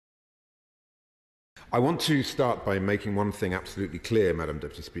I want to start by making one thing absolutely clear, Madam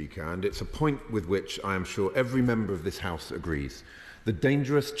Deputy Speaker, and it's a point with which I am sure every member of this House agrees. The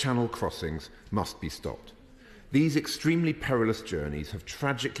dangerous channel crossings must be stopped. These extremely perilous journeys have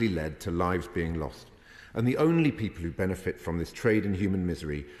tragically led to lives being lost, and the only people who benefit from this trade in human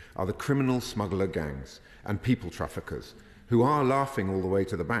misery are the criminal smuggler gangs and people traffickers, who are laughing all the way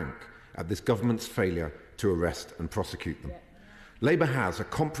to the bank at this government's failure to arrest and prosecute them. Labour has a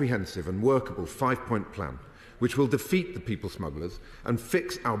comprehensive and workable five-point plan which will defeat the people smugglers and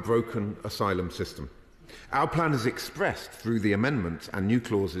fix our broken asylum system. Our plan is expressed through the amendments and new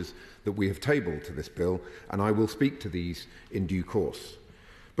clauses that we have tabled to this bill, and I will speak to these in due course.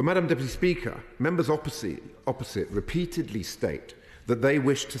 But, Madam Deputy Speaker, members opposite repeatedly state that they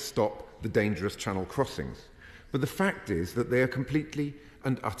wish to stop the dangerous channel crossings, but the fact is that they are completely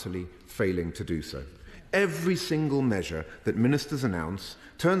and utterly failing to do so. Every single measure that ministers announce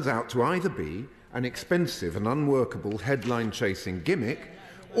turns out to either be an expensive and unworkable headline-chasing gimmick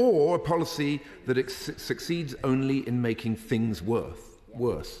or a policy that succeeds only in making things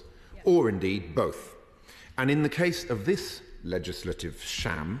worse, or indeed both. And in the case of this legislative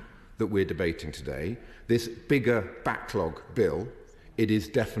sham that we're debating today, this bigger backlog bill, it is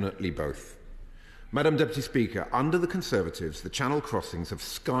definitely both. Madam Deputy Speaker, under the Conservatives, the channel crossings have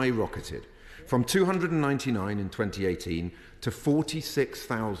skyrocketed from 299 in 2018 to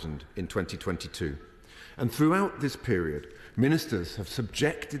 46,000 in 2022. And throughout this period, ministers have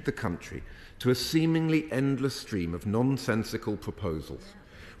subjected the country to a seemingly endless stream of nonsensical proposals,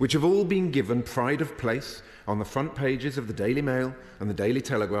 which have all been given pride of place on the front pages of the Daily Mail and the Daily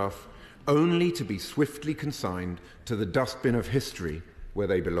Telegraph, only to be swiftly consigned to the dustbin of history where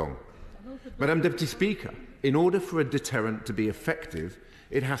they belong. Madam Deputy Speaker, in order for a deterrent to be effective,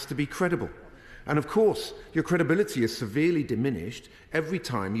 it has to be credible. And of course, your credibility is severely diminished every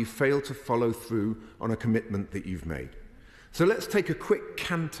time you fail to follow through on a commitment that you've made. So let's take a quick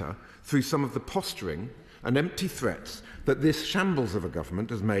canter through some of the posturing and empty threats that this shambles of a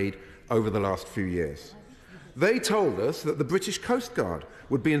government has made over the last few years. They told us that the British Coast Guard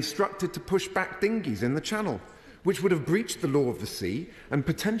would be instructed to push back dinghies in the Channel, which would have breached the law of the sea and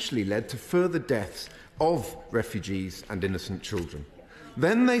potentially led to further deaths of refugees and innocent children.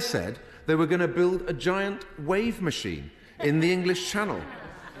 Then they said they were going to build a giant wave machine in the English Channel.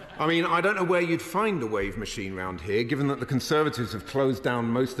 I mean, I don't know where you'd find a wave machine round here, given that the Conservatives have closed down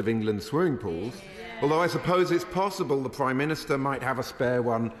most of England's swimming pools, although I suppose it's possible the Prime Minister might have a spare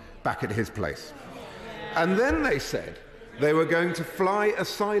one back at his place. And then they said they were going to fly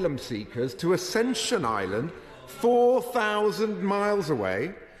asylum seekers to Ascension Island, 4,000 miles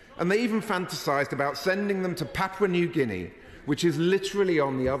away, and they even fantasised about sending them to Papua New Guinea, which is literally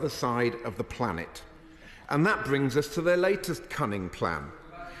on the other side of the planet. And that brings us to their latest cunning plan.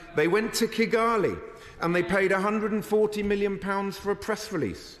 They went to Kigali and they paid £140 million for a press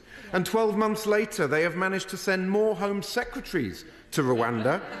release. And 12 months later, they have managed to send more Home Secretaries to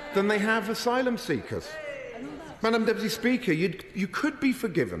Rwanda than they have asylum seekers. Madam Deputy Speaker, you could be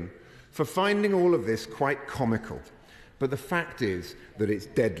forgiven for finding all of this quite comical. But the fact is that it's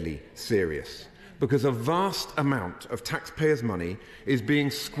deadly serious, because a vast amount of taxpayers' money is being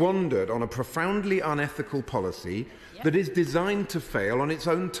squandered on a profoundly unethical policy that is designed to fail on its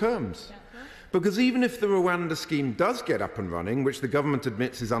own terms. Because even if the Rwanda scheme does get up and running, which the government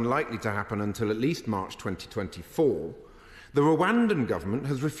admits is unlikely to happen until at least March 2024, the Rwandan government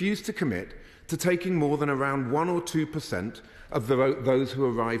has refused to commit to taking more than around 1 or 2% of those who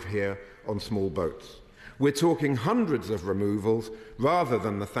arrive here on small boats. We're talking hundreds of removals rather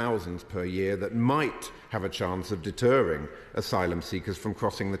than the thousands per year that might have a chance of deterring asylum seekers from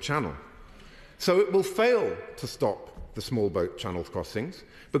crossing the Channel. So it will fail to stop the small boat channel crossings,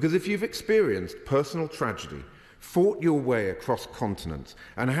 because if you've experienced personal tragedy, fought your way across continents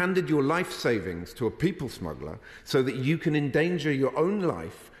and handed your life savings to a people smuggler so that you can endanger your own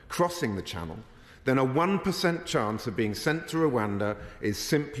life crossing the Channel, then a 1% chance of being sent to Rwanda is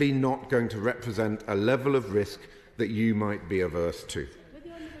simply not going to represent a level of risk that you might be averse to.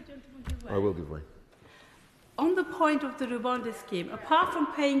 I will give way. On the point of the Rwanda scheme, apart from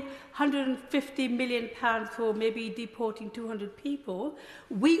paying £150 million for maybe deporting 200 people,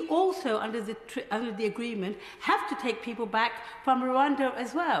 we also, under the agreement, have to take people back from Rwanda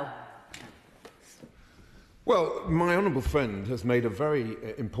as well. Well, my honourable friend has made a very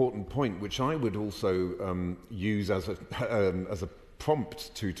important point, which I would also use as a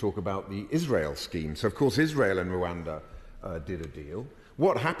prompt to talk about the Israel scheme. So, of course, Israel and Rwanda did a deal.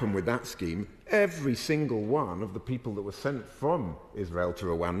 What happened with that scheme? Every single one of the people that were sent from Israel to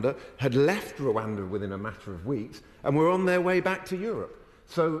Rwanda had left Rwanda within a matter of weeks and were on their way back to Europe.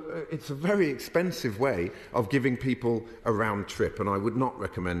 So it's a very expensive way of giving people a round trip, and I would not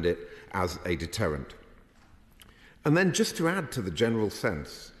recommend it as a deterrent. And then just to add to the general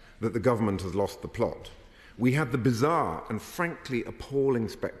sense that the government has lost the plot, we had the bizarre and frankly appalling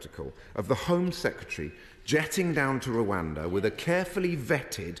spectacle of the Home Secretary jetting down to Rwanda with a carefully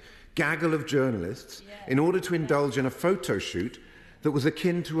vetted gaggle of journalists in order to indulge in a photo shoot that was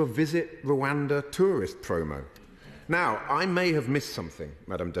akin to a Visit Rwanda tourist promo. Now, I may have missed something,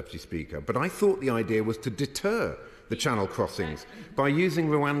 Madam Deputy Speaker, but I thought the idea was to deter the channel crossings by using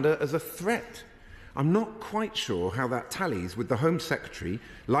Rwanda as a threat. I'm not quite sure how that tallies with the Home Secretary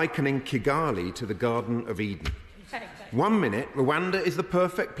likening Kigali to the Garden of Eden. One minute, Rwanda is the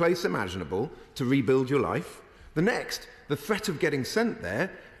perfect place imaginable to rebuild your life. The next, the threat of getting sent there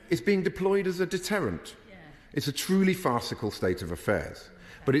is being deployed as a deterrent. It's a truly farcical state of affairs.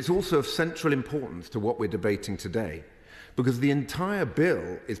 But it's also of central importance to what we're debating today, because the entire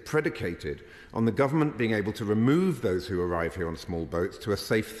bill is predicated on the government being able to remove those who arrive here on small boats to a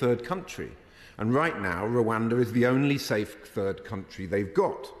safe third country. And right now, Rwanda is the only safe third country they've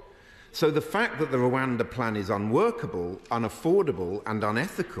got. So the fact that the Rwanda plan is unworkable, unaffordable, and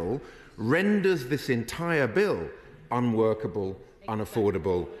unethical renders this entire bill unworkable,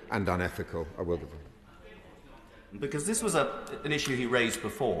 unaffordable, and unethical. I will. Because this was an issue he raised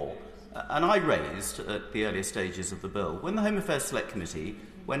before, and I raised at the earlier stages of the bill. When the Home Affairs Select Committee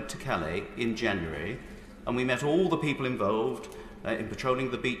went to Calais in January, and we met all the people involved in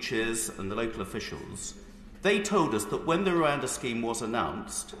patrolling the beaches and the local officials, they told us that when the Rwanda scheme was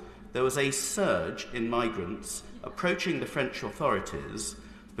announced, there was a surge in migrants approaching the French authorities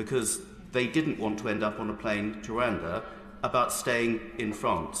because they didn't want to end up on a plane to Rwanda about staying in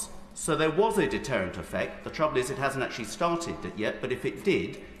France. So there was a deterrent effect. The trouble is it hasn't actually started yet, but if it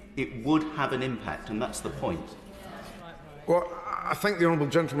did, it would have an impact, and that's the point. Well, I thank the Honourable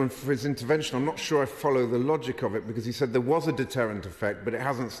Gentleman for his intervention. I'm not sure I follow the logic of it, because he said there was a deterrent effect, but it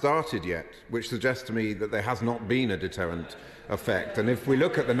hasn't started yet, which suggests to me that there has not been a deterrent effect. And if we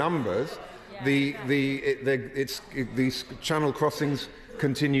look at the numbers, these channel crossings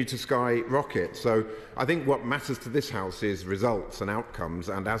continue to skyrocket. So I think what matters to this House is results and outcomes,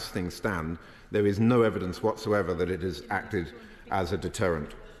 and as things stand, there is no evidence whatsoever that it has acted as a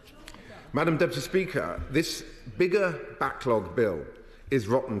deterrent. Madam Deputy Speaker, this bigger backlog bill is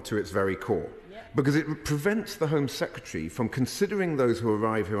rotten to its very core, because it prevents the Home Secretary from considering those who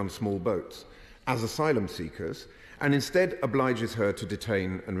arrive here on small boats as asylum seekers, and instead obliges her to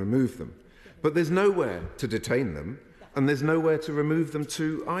detain and remove them. But there's nowhere to detain them, and there's nowhere to remove them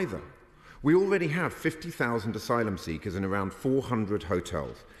to either. We already have 50,000 asylum seekers in around 400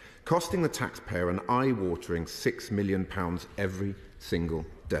 hotels, costing the taxpayer an eye-watering £6 million every single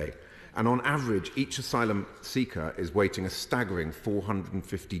day. And on average, each asylum seeker is waiting a staggering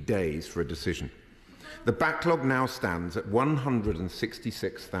 450 days for a decision. The backlog now stands at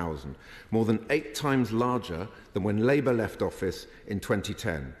 166,000, more than 8 times larger than when Labour left office in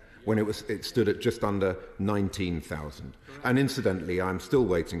 2010. When it stood at just under 19,000. And incidentally, I'm still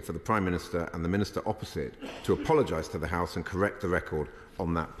waiting for the Prime Minister and the Minister opposite to apologise to the House and correct the record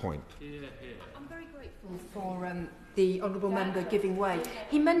on that point. I'm very grateful for the honourable member giving way.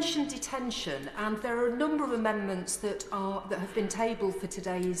 He mentioned detention, and there are a number of amendments that have been tabled for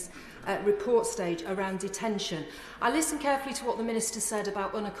today's report stage around detention. I listened carefully to what the Minister said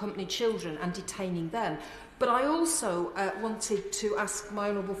about unaccompanied children and detaining them. But I also wanted to ask my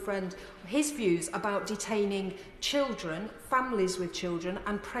honourable friend his views about detaining children, families with children,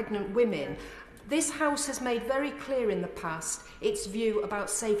 and pregnant women. This House has made very clear in the past its view about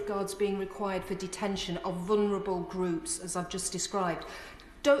safeguards being required for detention of vulnerable groups, as I've just described.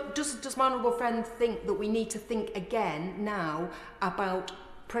 Does my honourable friend think that we need to think again now about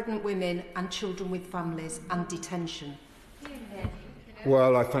pregnant women and children with families and detention?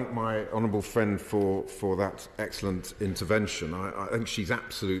 Well, I thank my honourable friend for that excellent intervention. I think she's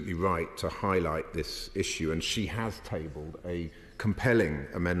absolutely right to highlight this issue, and she has tabled a compelling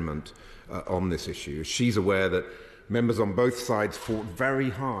amendment on this issue. She's aware that members on both sides fought very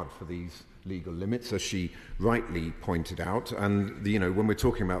hard for these legal limits, as she rightly pointed out. And, when we're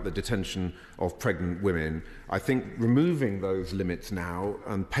talking about the detention of pregnant women, I think removing those limits now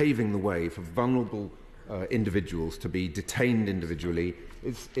and paving the way for vulnerable individuals to be detained individually,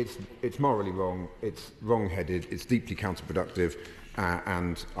 it's morally wrong, it's wrong-headed, it's deeply counterproductive,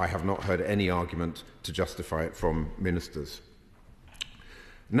 and I have not heard any argument to justify it from ministers.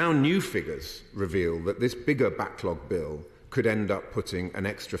 Now new figures reveal that this bigger backlog bill could end up putting an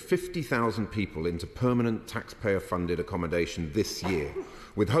extra 50,000 people into permanent taxpayer-funded accommodation this year,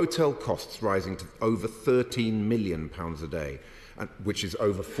 with hotel costs rising to over £13 million a day. which is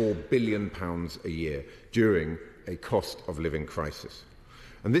over £4 billion a year during a cost of living crisis.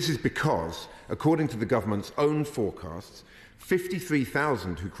 And this is because, according to the government's own forecasts,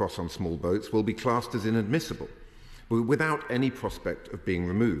 53,000 who cross on small boats will be classed as inadmissible, without any prospect of being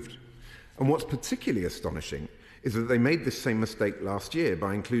removed. And what's particularly astonishing is that they made this same mistake last year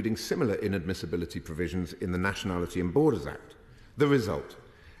by including similar inadmissibility provisions in the Nationality and Borders Act. The result,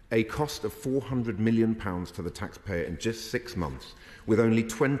 a cost of £400 million to the taxpayer in just 6 months, with only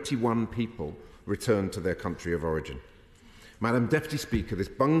 21 people returned to their country of origin. Madam Deputy Speaker, this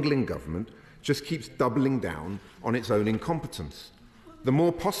bungling government just keeps doubling down on its own incompetence. The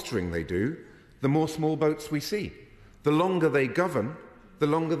more posturing they do, the more small boats we see. The longer they govern, the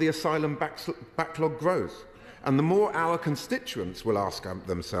longer the asylum backlog grows. And the more our constituents will ask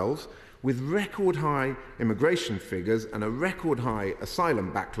themselves, with record-high immigration figures and a record-high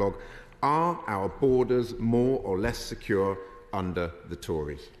asylum backlog, are our borders more or less secure under the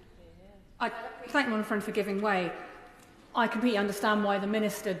Tories? I thank my friend for giving way. I completely understand why the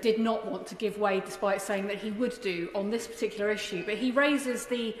Minister did not want to give way, despite saying that he would do on this particular issue. But he raises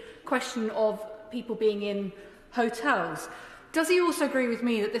the question of people being in hotels. Does he also agree with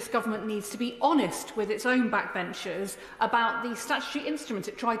me that this government needs to be honest with its own backbenchers about the statutory instrument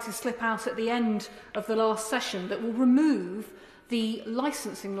it tried to slip out at the end of the last session that will remove the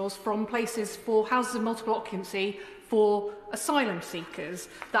licensing laws from places for houses of multiple occupancy for asylum seekers,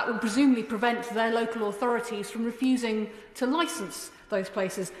 that will presumably prevent their local authorities from refusing to licence those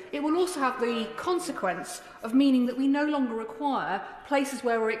places? It will also have the consequence of meaning that we no longer require places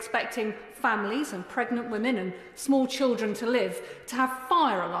where we're expecting families and pregnant women and small children to live to have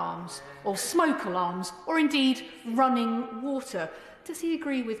fire alarms or smoke alarms or indeed running water. Does he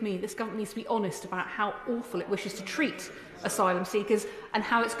agree with me this government needs to be honest about how awful it wishes to treat asylum seekers and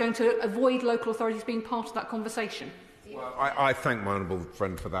how it's going to avoid local authorities being part of that conversation? Well, I thank my honourable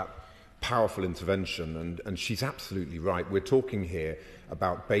friend for that powerful intervention, and she's absolutely right. We're talking here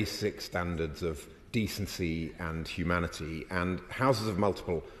about basic standards of decency and humanity, and houses of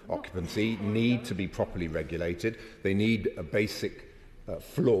multiple occupancy need to be properly regulated. They need a basic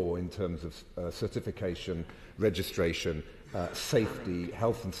floor in terms of certification, registration, safety,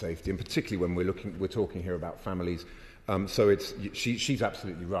 health and safety, and particularly when we're talking here about families. So she's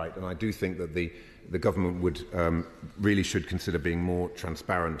absolutely right, and I do think that the government would really should consider being more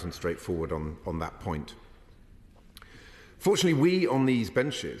transparent and straightforward on that point. Fortunately, we on these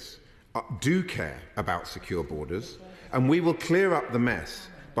benches do care about secure borders, and we will clear up the mess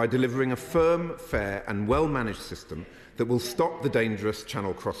by delivering a firm, fair and well-managed system that will stop the dangerous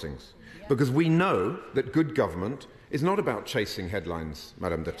channel crossings. Because we know that good government is not about chasing headlines,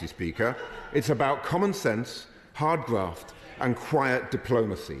 Madam Deputy Speaker. It's about common sense, hard graft and quiet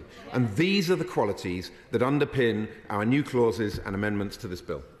diplomacy. And these are the qualities that underpin our new clauses and amendments to this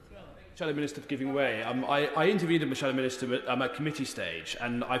bill. Shadow Minister for giving way. I interviewed with Shadow Minister at committee stage,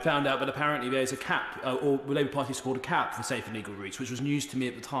 and I found out that apparently there's a cap, or the Labour Party scored a cap for safe and legal routes, which was news to me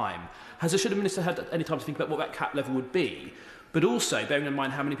at the time. Has the Shadow Minister had any time to think about what that cap level would be? But also, bearing in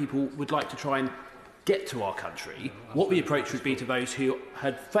mind how many people would like to try and get to our country, what the approach would be to those who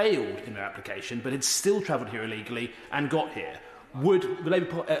had failed in their application but had still travelled here illegally and got here? Would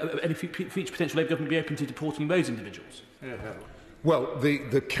the any future potential Labour government be open to deporting those individuals? Well,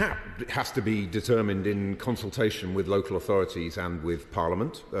 the cap has to be determined in consultation with local authorities and with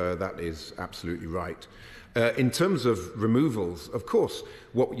Parliament. That is absolutely right. In terms of removals, of course,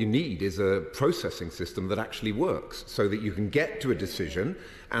 what you need is a processing system that actually works so that you can get to a decision,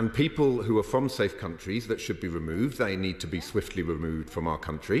 and people who are from safe countries that should be removed, they need to be swiftly removed from our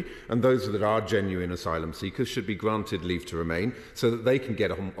country, and those that are genuine asylum seekers should be granted leave to remain so that they can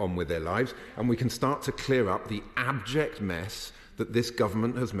get on with their lives, and we can start to clear up the abject mess that this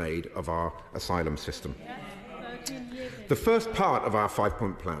government has made of our asylum system. The first part of our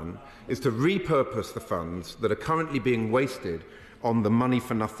 5-point plan is to repurpose the funds that are currently being wasted on the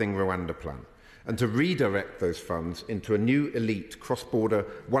money-for-nothing Rwanda plan, and to redirect those funds into a new elite cross-border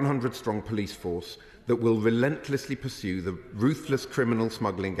 100-strong police force that will relentlessly pursue the ruthless criminal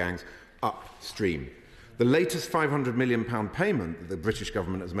smuggling gangs upstream. The latest £500 million payment that the British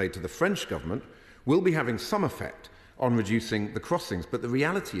government has made to the French government will be having some effect on reducing the crossings, but the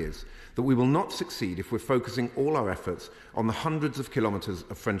reality is that we will not succeed if we're focusing all our efforts on the hundreds of kilometres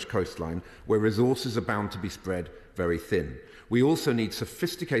of French coastline where resources are bound to be spread very thin. We also need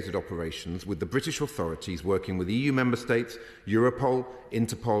sophisticated operations with the British authorities working with EU member states, Europol,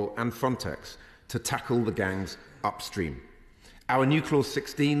 Interpol and Frontex to tackle the gangs upstream. Our new Clause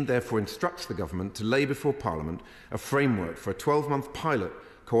 16 therefore instructs the government to lay before Parliament a framework for a 12-month pilot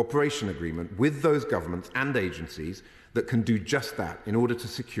cooperation agreement with those governments and agencies that can do just that in order to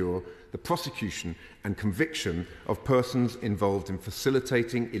secure the prosecution and conviction of persons involved in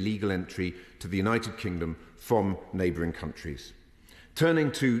facilitating illegal entry to the United Kingdom from neighbouring countries.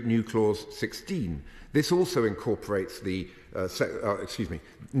 Turning to New Clause 16, this also incorporates New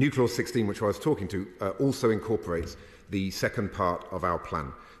Clause 16, which I was talking to, also incorporates the second part of our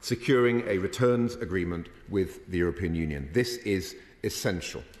plan, securing a returns agreement with the European Union. This is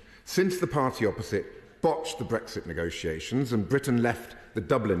essential. Since the party opposite botched the Brexit negotiations and Britain left the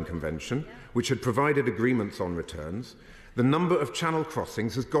Dublin Convention, which had provided agreements on returns, the number of channel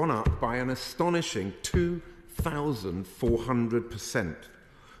crossings has gone up by an astonishing 2,400%.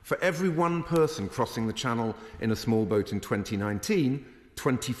 For every one person crossing the channel in a small boat in 2019,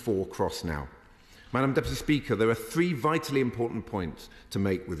 24 cross now. Madam Deputy Speaker, there are three vitally important points to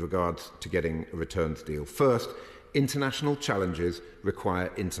make with regards to getting a returns deal. First, international challenges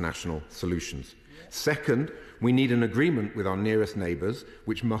require international solutions. Second, we need an agreement with our nearest neighbours,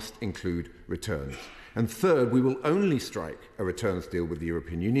 which must include returns. And third, we will only strike a returns deal with the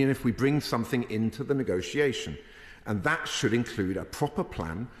European Union if we bring something into the negotiation. And that should include a proper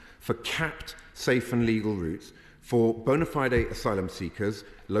plan for capped, safe and legal routes for bona fide asylum seekers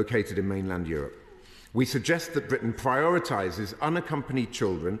located in mainland Europe. We suggest that Britain prioritises unaccompanied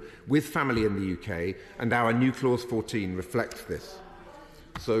children with family in the UK, and our New Clause 14 reflects this.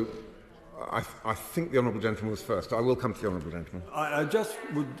 So I think the Honourable Gentleman was first. I will come to the Honourable Gentleman. I just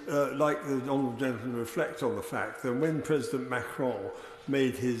would like the Honourable Gentleman to reflect on the fact that when President Macron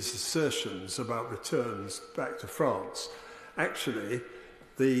made his assertions about returns back to France, actually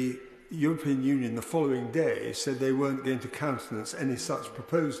the European Union the following day said they weren't going to countenance any such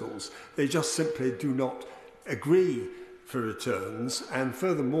proposals. They just simply do not agree for returns. And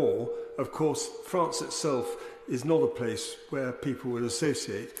furthermore, of course, France itself is not a place where people would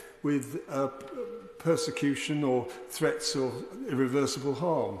associate with persecution or threats of irreversible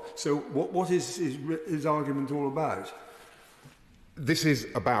harm. So what is his argument all about? This is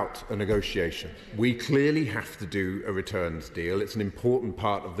about a negotiation. We clearly have to do a returns deal. It's an important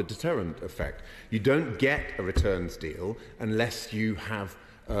part of the deterrent effect. You don't get a returns deal unless you have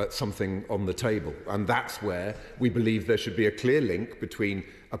something on the table. And that's where we believe there should be a clear link between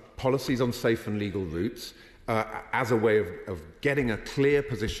policies on safe and legal routes as a way of getting a clear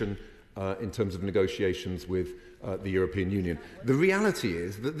position in terms of negotiations with the European Union. The reality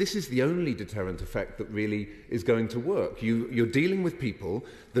is that this is the only deterrent effect that really is going to work. You're dealing with people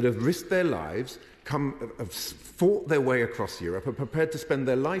that have risked their lives, have fought their way across Europe, are prepared to spend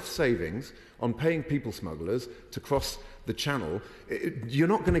their life savings on paying people smugglers to cross the channel. You're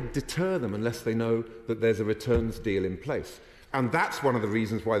not going to deter them unless they know that there's a returns deal in place. And that's one of the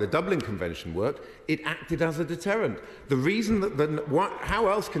reasons why the Dublin Convention worked. It acted as a deterrent. The reason that how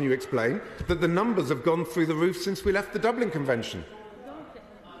else can you explain that the numbers have gone through the roof since we left the Dublin Convention?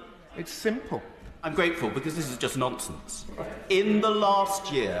 It's simple. I'm grateful because this is just nonsense. In the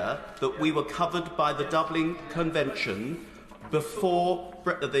last year that we were covered by the Dublin Convention, before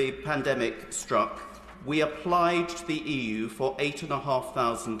the pandemic struck, we applied to the EU for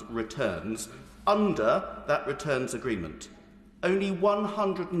 8,500 returns under that returns agreement. Only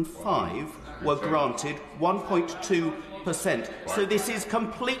 105 were granted 1.2%. So this is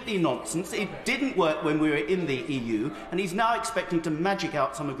completely nonsense. It didn't work when we were in the EU, and he's now expecting to magic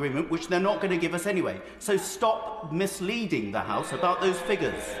out some agreement which they're not going to give us anyway. So stop misleading the House about those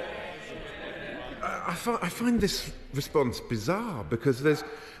figures. I find this response bizarre because there's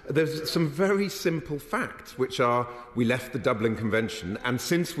some very simple facts, which are we left the Dublin Convention, and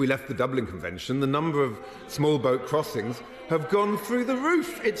since we left the Dublin Convention, the number of small boat crossings have gone through the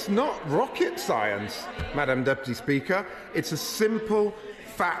roof. It's not rocket science, Madam Deputy Speaker. It's a simple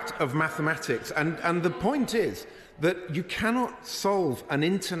fact of mathematics. And the point is that you cannot solve an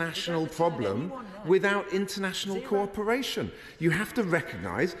international problem without international cooperation. You have to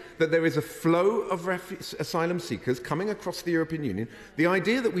recognise that there is a flow of asylum seekers coming across the European Union. The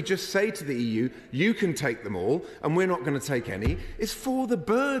idea that we just say to the EU, you can take them all and we're not going to take any, is for the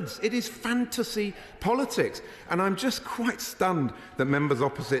birds. It is fantasy politics. And I'm just quite stunned that members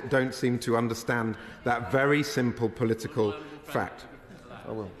opposite don't seem to understand that very simple political fact.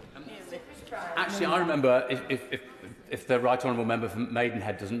 I will. Actually, I remember, if the Right Honourable Member from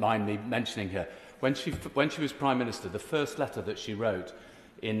Maidenhead doesn't mind me mentioning her, when she was Prime Minister, the first letter that she wrote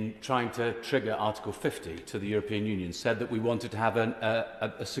in trying to trigger Article 50 to the European Union said that we wanted to have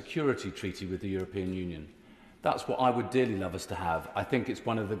a security treaty with the European Union. That's what I would dearly love us to have. I think it's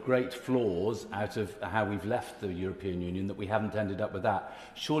one of the great flaws out of how we've left the European Union that we haven't ended up with that.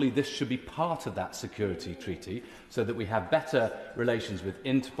 Surely this should be part of that security treaty so that we have better relations with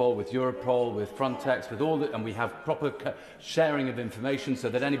Interpol, with Europol, with Frontex, with all that, and we have proper sharing of information so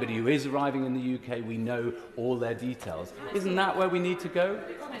that anybody who is arriving in the UK, we know all their details. Isn't that where we need to go?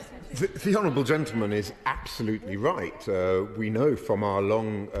 The Honourable Gentleman is absolutely right. We know from our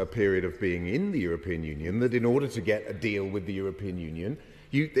long period of being in the European Union that in order to get a deal with the European Union,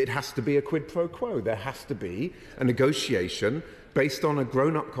 it has to be a quid pro quo. There has to be a negotiation based on a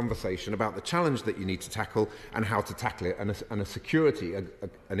grown-up conversation about the challenge that you need to tackle and how to tackle it. And a security,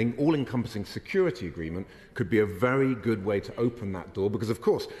 an all-encompassing security agreement could be a very good way to open that door because, of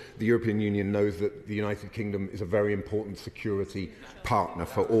course, the European Union knows that the United Kingdom is a very important security partner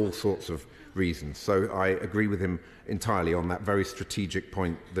for all sorts of reasons. So I agree with him entirely on that very strategic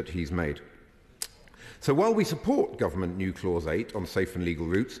point that he's made. So while we support Government New Clause 8 on safe and legal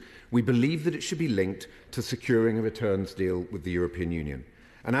routes, we believe that it should be linked to securing a returns deal with the European Union.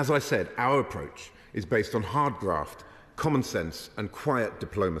 And as I said, our approach is based on hard graft, common sense and quiet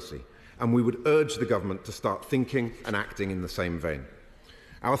diplomacy. And we would urge the government to start thinking and acting in the same vein.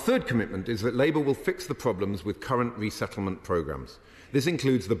 Our third commitment is that Labour will fix the problems with current resettlement programmes. This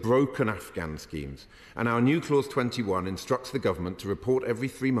includes the broken Afghan schemes. And our new Clause 21 instructs the government to report every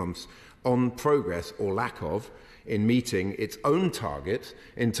 3 months on progress or lack of in meeting its own targets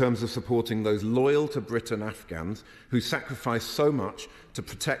in terms of supporting those loyal to Britain Afghans who sacrifice so much to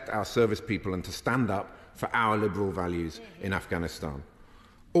protect our service people and to stand up for our liberal values in Afghanistan.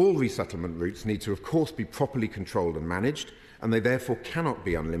 All resettlement routes need to, of course, be properly controlled and managed, and they therefore cannot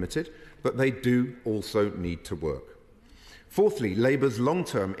be unlimited, but they do also need to work. Fourthly, Labour's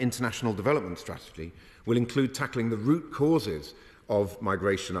long-term international development strategy will include tackling the root causes of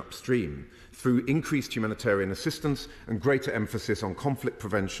migration upstream through increased humanitarian assistance and greater emphasis on conflict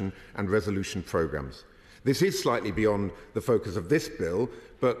prevention and resolution programmes. This is slightly beyond the focus of this bill,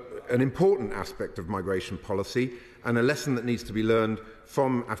 but an important aspect of migration policy and a lesson that needs to be learned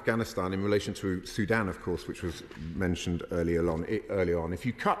from Afghanistan in relation to Sudan, of course, which was mentioned earlier on. If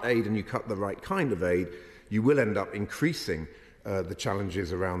you cut aid and you cut the right kind of aid, you will end up increasing the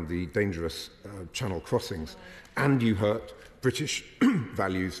challenges around the dangerous channel crossings, and you hurt British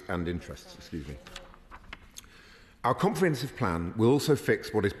values and interests. Our comprehensive plan will also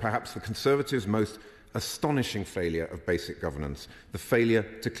fix what is perhaps the Conservatives' most astonishing failure of basic governance, the failure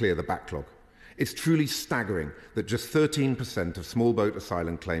to clear the backlog. It's truly staggering that just 13% of small boat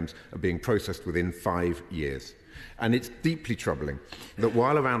asylum claims are being processed within 5 years. And it's deeply troubling that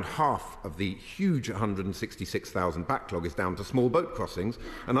while around half of the huge 166,000 backlog is down to small boat crossings,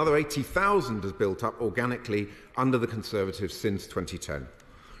 another 80,000 has built up organically under the Conservatives since 2010.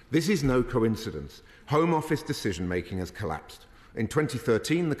 This is no coincidence. Home Office decision-making has collapsed. In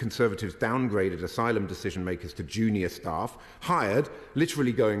 2013, the Conservatives downgraded asylum decision-makers to junior staff, hired,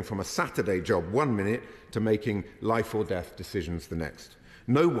 literally going from a Saturday job 1 minute to making life-or-death decisions the next.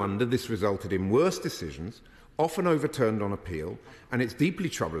 No wonder this resulted in worse decisions, often overturned on appeal, and it's deeply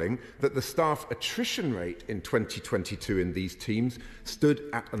troubling that the staff attrition rate in 2022 in these teams stood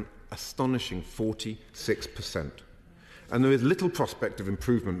at an astonishing 46%. And there is little prospect of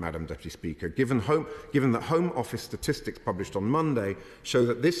improvement, Madam Deputy Speaker, given that Home Office statistics published on Monday show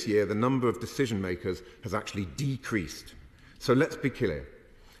that this year the number of decision makers has actually decreased. So let's be clear.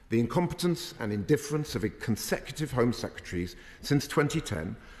 The incompetence and indifference of consecutive Home Secretaries since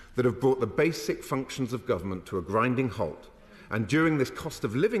 2010 that have brought the basic functions of government to a grinding halt. And during this cost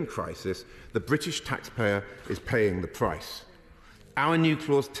of living crisis, the British taxpayer is paying the price. Our new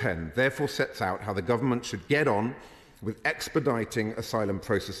Clause 10 therefore sets out how the government should get on with expediting asylum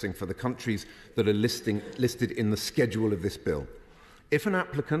processing for the countries that are listed in the schedule of this bill. If an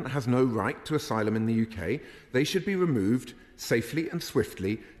applicant has no right to asylum in the UK, they should be removed safely and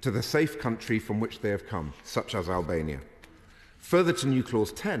swiftly to the safe country from which they have come, such as Albania. Further to New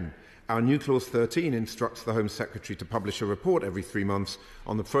Clause 10, our New Clause 13 instructs the Home Secretary to publish a report every 3 months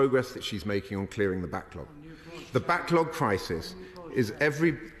on the progress that she's making on clearing the backlog. The backlog crisis is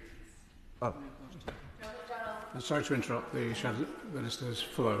every... I'm sorry to interrupt the Shadow Minister's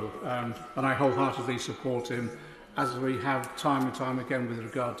flow, and I wholeheartedly support him, as we have time and time again with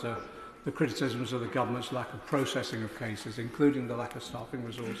regard to the criticisms of the government's lack of processing of cases, including the lack of staffing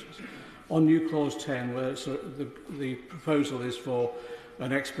resources. On New Clause 10, where the proposal is for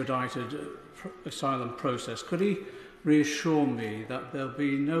an expedited asylum process, could he reassure me that there'll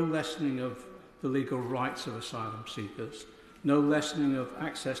be no lessening of the legal rights of asylum seekers, no lessening of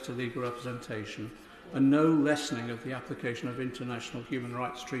access to legal representation, and no lessening of the application of international human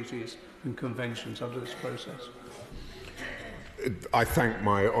rights treaties and conventions under this process? I thank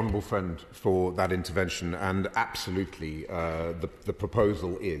my honourable friend for that intervention, and absolutely the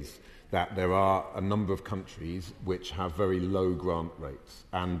proposal is that there are a number of countries which have very low grant rates,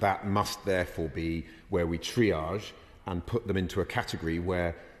 and that must therefore be where we triage and put them into a category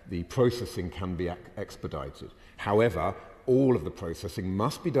where the processing can be expedited. However, all of the processing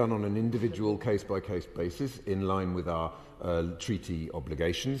must be done on an individual case-by-case basis in line with our treaty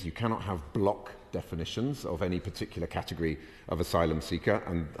obligations. You cannot have block definitions of any particular category of asylum seeker,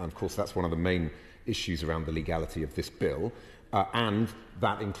 and of course that's one of the main issues around the legality of this bill, and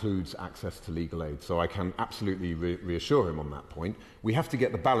that includes access to legal aid. So I can absolutely reassure him on that point. We have to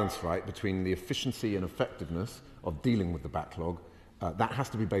get the balance right between the efficiency and effectiveness of dealing with the backlog. That has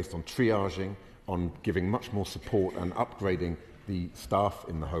to be based on triaging, on giving much more support and upgrading the staff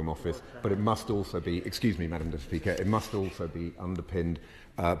in the Home Office, but it must also be, excuse me, Madam Deputy Speaker, it must also be underpinned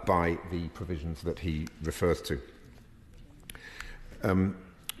by the provisions that he refers to. And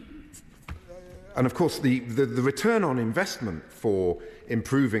of course, the return on investment for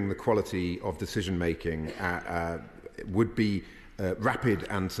improving the quality of decision-making would be rapid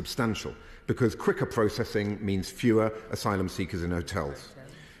and substantial, because quicker processing means fewer asylum seekers in hotels.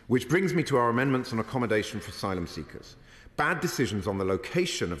 Which brings me to our amendments on accommodation for asylum seekers. Bad decisions on the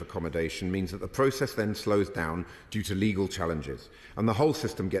location of accommodation means that the process then slows down due to legal challenges, and the whole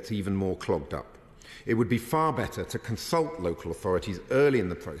system gets even more clogged up. It would be far better to consult local authorities early in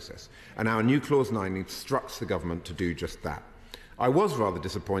the process, and our new Clause 9 instructs the government to do just that. I was rather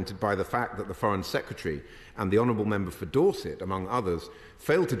disappointed by the fact that the Foreign Secretary and the Honourable Member for Dorset, among others,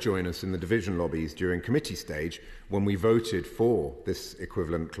 failed to join us in the division lobbies during committee stage when we voted for this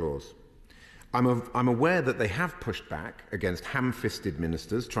equivalent clause. I'm aware that they have pushed back against ham-fisted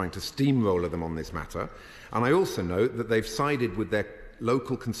ministers trying to steamroller them on this matter, and I also note that they've sided with their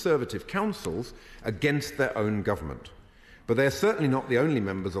local Conservative councils against their own government. But they're certainly not the only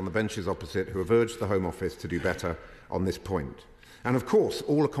members on the benches opposite who have urged the Home Office to do better on this point. And of course,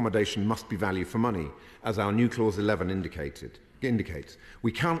 all accommodation must be value for money, as our new Clause 11 indicates.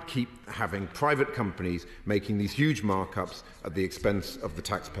 We can't keep having private companies making these huge markups at the expense of the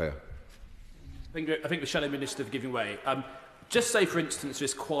taxpayer. I think the Shadow Minister for giving way. Just say, for instance,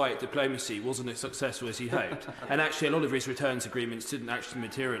 this quiet diplomacy wasn't as successful as he hoped, and actually a lot of his returns agreements didn't actually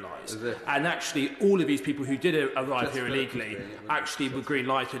materialise. And actually all of these people who did arrive here illegally actually were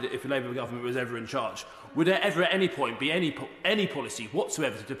green-lighted if the Labour government was ever in charge. Would there ever at any point be any policy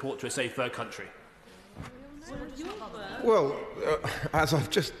whatsoever to deport to a safe third country? Well, as I've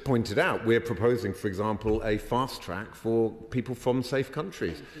just pointed out, we're proposing, for example, a fast track for people from safe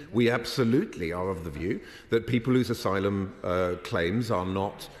countries. We absolutely are of the view that people whose asylum claims are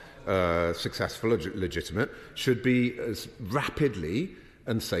not successful or legitimate should be as rapidly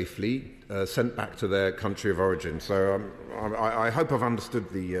and safely sent back to their country of origin. So I hope I've understood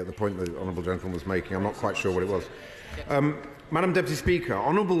the point the Honourable Gentleman was making. I'm not quite sure what it was. Madam Deputy Speaker,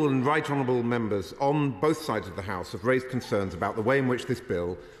 honourable and right honourable members on both sides of the House have raised concerns about the way in which this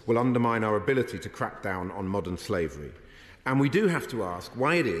bill will undermine our ability to crack down on modern slavery. And we do have to ask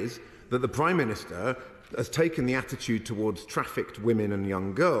why it is that the Prime Minister has taken the attitude towards trafficked women and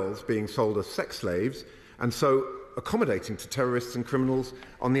young girls being sold as sex slaves, and so accommodating to terrorists and criminals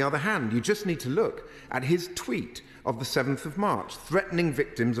on the other hand. You just need to look at his tweet of the 7th of March, threatening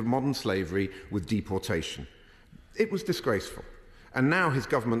victims of modern slavery with deportation. It was disgraceful. And now his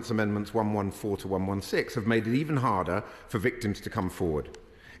government's amendments 114 to 116 have made it even harder for victims to come forward.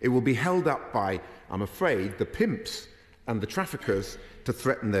 It will be held up by, I'm afraid, the pimps and the traffickers to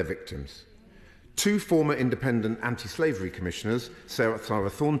threaten their victims. Two former independent anti-slavery commissioners, Sarah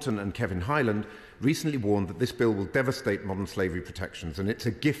Thornton and Kevin Hyland, recently warned that this bill will devastate modern slavery protections and it's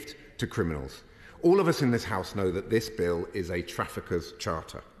a gift to criminals. All of us in this House know that this bill is a trafficker's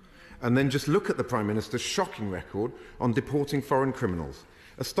charter. And then just look at the Prime Minister's shocking record on deporting foreign criminals.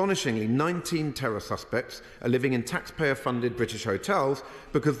 Astonishingly, 19 terror suspects are living in taxpayer-funded British hotels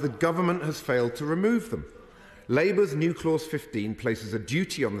because the government has failed to remove them. Labour's new Clause 15 places a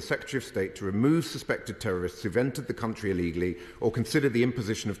duty on the Secretary of State to remove suspected terrorists who've entered the country illegally or consider the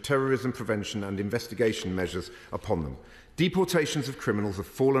imposition of terrorism prevention and investigation measures upon them. Deportations of criminals have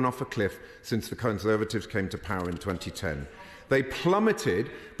fallen off a cliff since the Conservatives came to power in 2010. They plummeted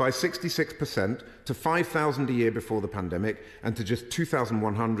by 66% to 5,000 a year before the pandemic and to just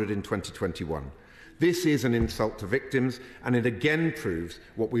 2,100 in 2021. This is an insult to victims, and it again proves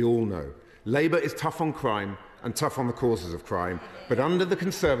what we all know. Labour is tough on crime and tough on the causes of crime, but under the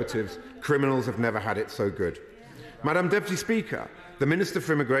Conservatives, criminals have never had it so good. Madam Deputy Speaker, the Minister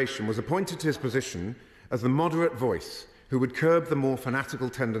for Immigration was appointed to his position as the moderate voice who would curb the more fanatical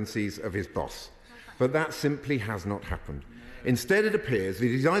tendencies of his boss. But that simply has not happened. Instead, it appears that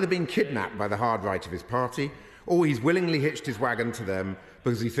he's either been kidnapped by the hard right of his party, or he's willingly hitched his wagon to them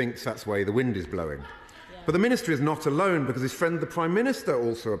because he thinks that's the way the wind is blowing. But the Minister is not alone, because his friend the Prime Minister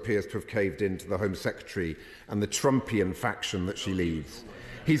also appears to have caved in to the Home Secretary and the Trumpian faction that she leads.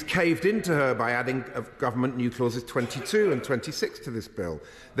 He's caved into her by adding government new clauses 22 and 26 to this bill,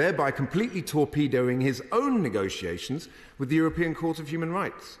 thereby completely torpedoing his own negotiations with the European Court of Human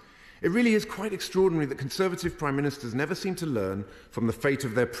Rights. It really is quite extraordinary that Conservative Prime Ministers never seem to learn from the fate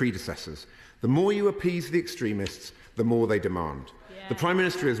of their predecessors. The more you appease the extremists, the more they demand. Yeah. The Prime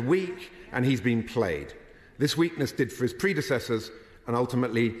Minister is weak and he's been played. This weakness did for his predecessors, and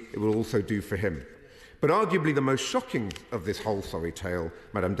ultimately it will also do for him. But arguably the most shocking of this whole sorry tale,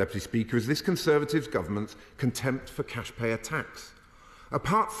 Madam Deputy Speaker, is this Conservative government's contempt for cash-payer tax.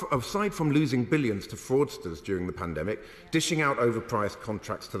 Aside from losing billions to fraudsters during the pandemic, dishing out overpriced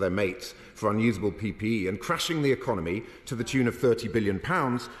contracts to their mates for unusable PPE and crashing the economy to the tune of £30 billion,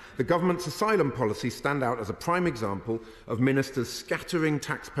 the government's asylum policies stand out as a prime example of ministers scattering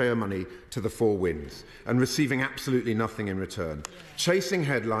taxpayer money to the four winds and receiving absolutely nothing in return, chasing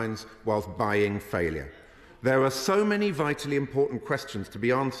headlines whilst buying failure. There are so many vitally important questions to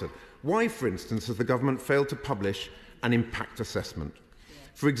be answered. Why, for instance, has the government failed to publish an impact assessment?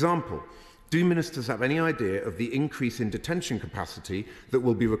 For example, do ministers have any idea of the increase in detention capacity that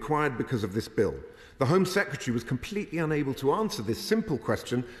will be required because of this bill? The Home Secretary was completely unable to answer this simple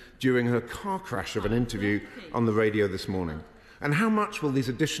question during her car crash of an interview on the radio this morning. And how much will these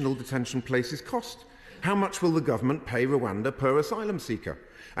additional detention places cost? How much will the government pay Rwanda per asylum seeker?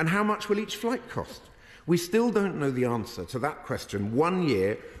 And how much will each flight cost? We still don't know the answer to that question 1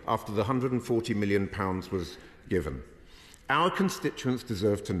 year after the £140 million was given. Our constituents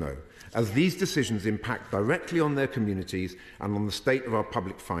deserve to know, as these decisions impact directly on their communities and on the state of our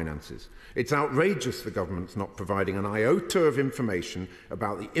public finances. It's outrageous the government's not providing an iota of information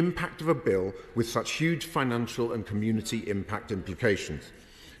about the impact of a bill with such huge financial and community impact implications.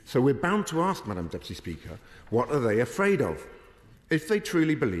 So we're bound to ask, Madam Deputy Speaker, what are they afraid of? If they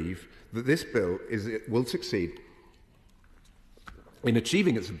truly believe that this bill will succeed in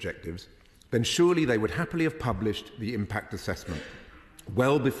achieving its objectives, then surely they would happily have published the impact assessment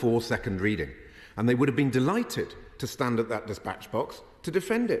well before second reading, and they would have been delighted to stand at that dispatch box to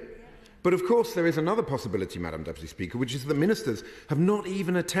defend it. But of course there is another possibility, Madam Deputy Speaker, which is that ministers have not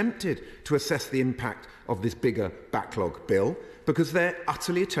even attempted to assess the impact of this bigger backlog bill because they're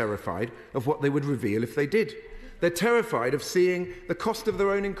utterly terrified of what they would reveal if they did. They're terrified of seeing the cost of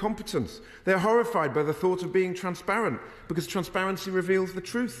their own incompetence. They're horrified by the thought of being transparent because transparency reveals the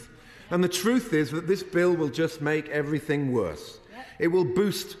truth. And the truth is that this bill will just make everything worse. It will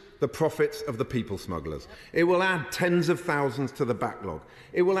boost the profits of the people smugglers. It will add tens of thousands to the backlog.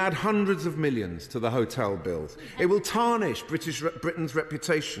 It will add hundreds of millions to the hotel bills. It will tarnish Britain's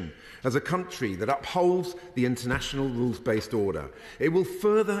reputation as a country that upholds the international rules-based order. It will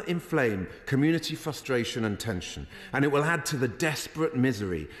further inflame community frustration and tension, and it will add to the desperate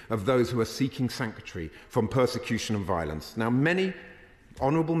misery of those who are seeking sanctuary from persecution and violence. Now, many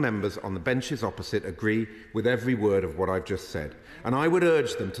honourable members on the benches opposite agree with every word of what I've just said, and I would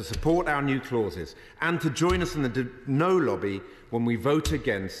urge them to support our new clauses and to join us in the no lobby when we vote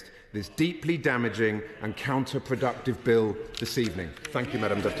against this deeply damaging and counterproductive bill this evening. Thank you,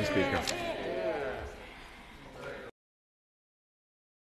 Madam Deputy Speaker.